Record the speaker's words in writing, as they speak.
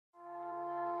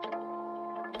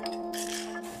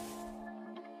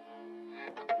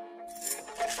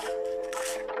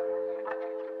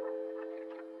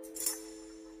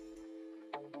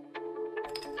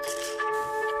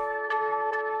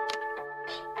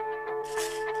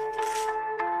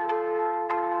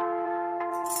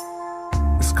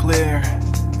clear,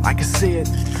 I can see it.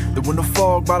 The window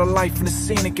fog by the life and the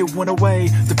scenic, it went away.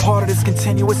 Departed its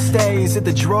continuous stay. Is it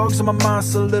the drugs or my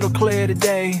mind's a little clear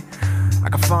today? I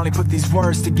can finally put these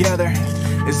words together.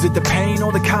 Is it the pain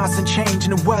or the constant change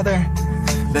in the weather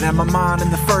that had my mind in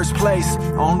the first place?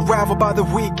 Unraveled by the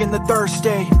weak and the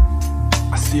thirsty.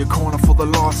 I see a corner full of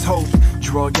lost hope.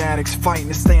 Drug addicts fighting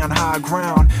to stay on high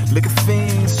ground. Liquor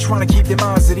fiends trying to keep their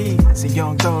minds at ease. And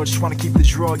young thugs trying to keep the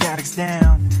drug addicts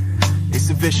down. It's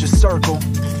a vicious circle,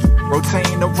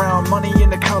 rotating around money in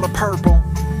the color purple.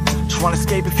 Trying to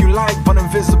escape if you like, but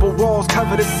invisible walls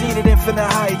cover the scene at infinite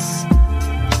heights.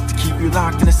 To keep you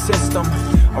locked in a system,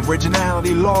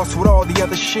 originality lost with all the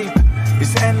other sheep.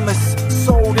 It's endless,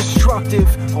 soul destructive,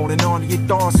 holding on to your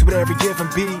thoughts with every given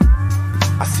beat.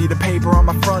 I see the paper on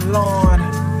my front lawn,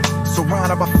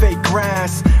 surrounded by fake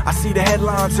grass. I see the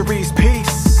headlines that reads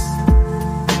peace,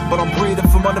 but I'm breathing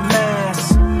from under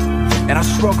mass, and I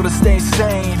struggle to stay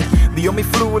sane. The only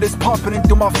fluid is pumping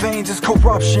through my veins is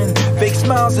corruption. Fake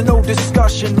smiles and no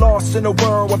discussion, lost in a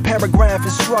world with paragraph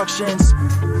instructions.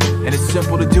 And it's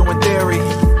simple to do in theory,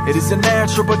 it isn't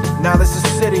natural, but now this is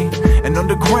a city. And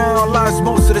underground lies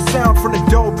most of the sound from the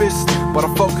dopest, but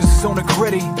our focus is on the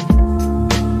gritty.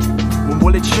 When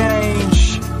will it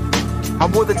change? How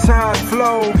will the tide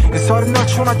flow? It's hard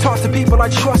enough when I talk to people I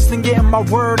trust and getting my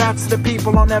word out to the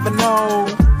people I'll never know.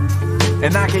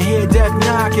 And I can hear death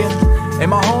knocking. In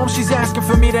my home she's asking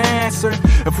for me to answer.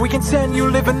 If we continue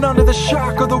living under the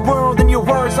shock of the world, then your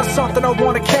words are something I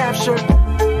want to capture.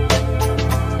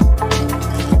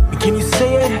 And can you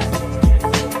see it?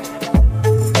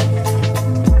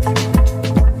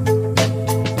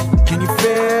 Can you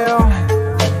feel?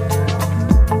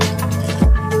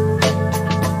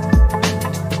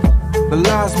 The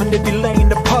lies manipulating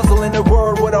the puzzle in a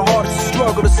world where the heart is a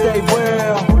struggle to stay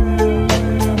real.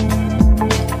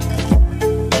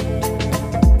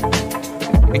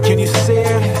 And can you see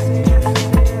it?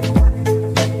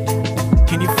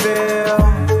 Can you feel?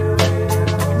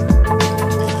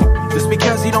 Just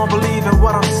because you don't believe in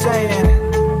what I'm saying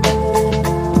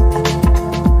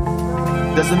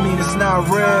doesn't mean it's not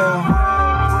real.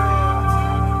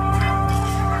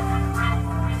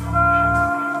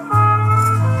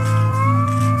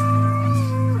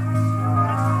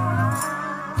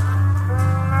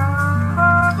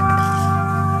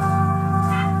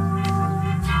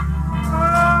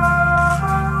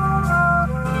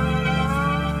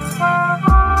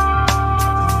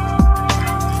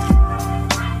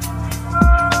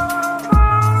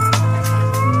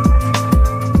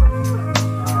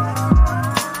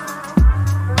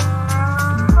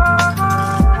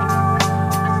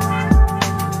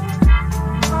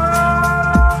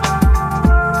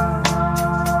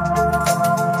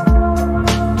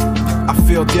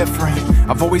 Different.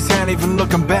 I've always had, even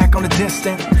looking back on the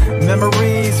distant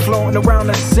memories floating around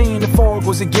the scene. The fog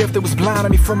was a gift that was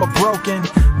blinding me from a broken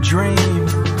dream,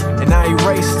 and I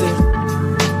erased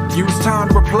it, used time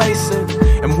to replace it.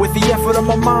 And with the effort of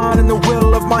my mind and the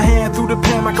will of my hand through the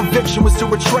pen, my conviction was to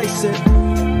retrace it.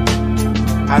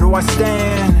 How do I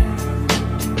stand?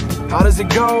 How does it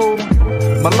go?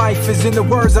 My life is in the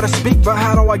words that I speak, but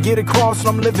how do I get across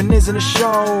what I'm living isn't a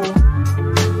show?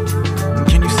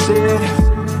 Can you see it?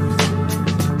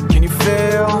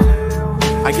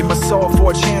 I give my soul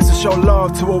for a chance to show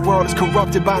love to a world that's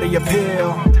corrupted by the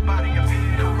appeal.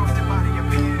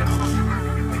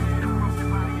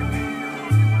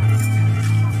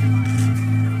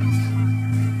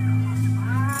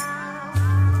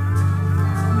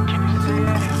 Can you see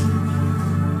it?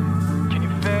 Can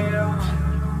you feel?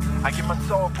 I give my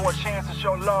soul for a chance to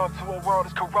show love to a world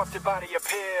that's corrupted by the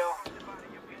appeal.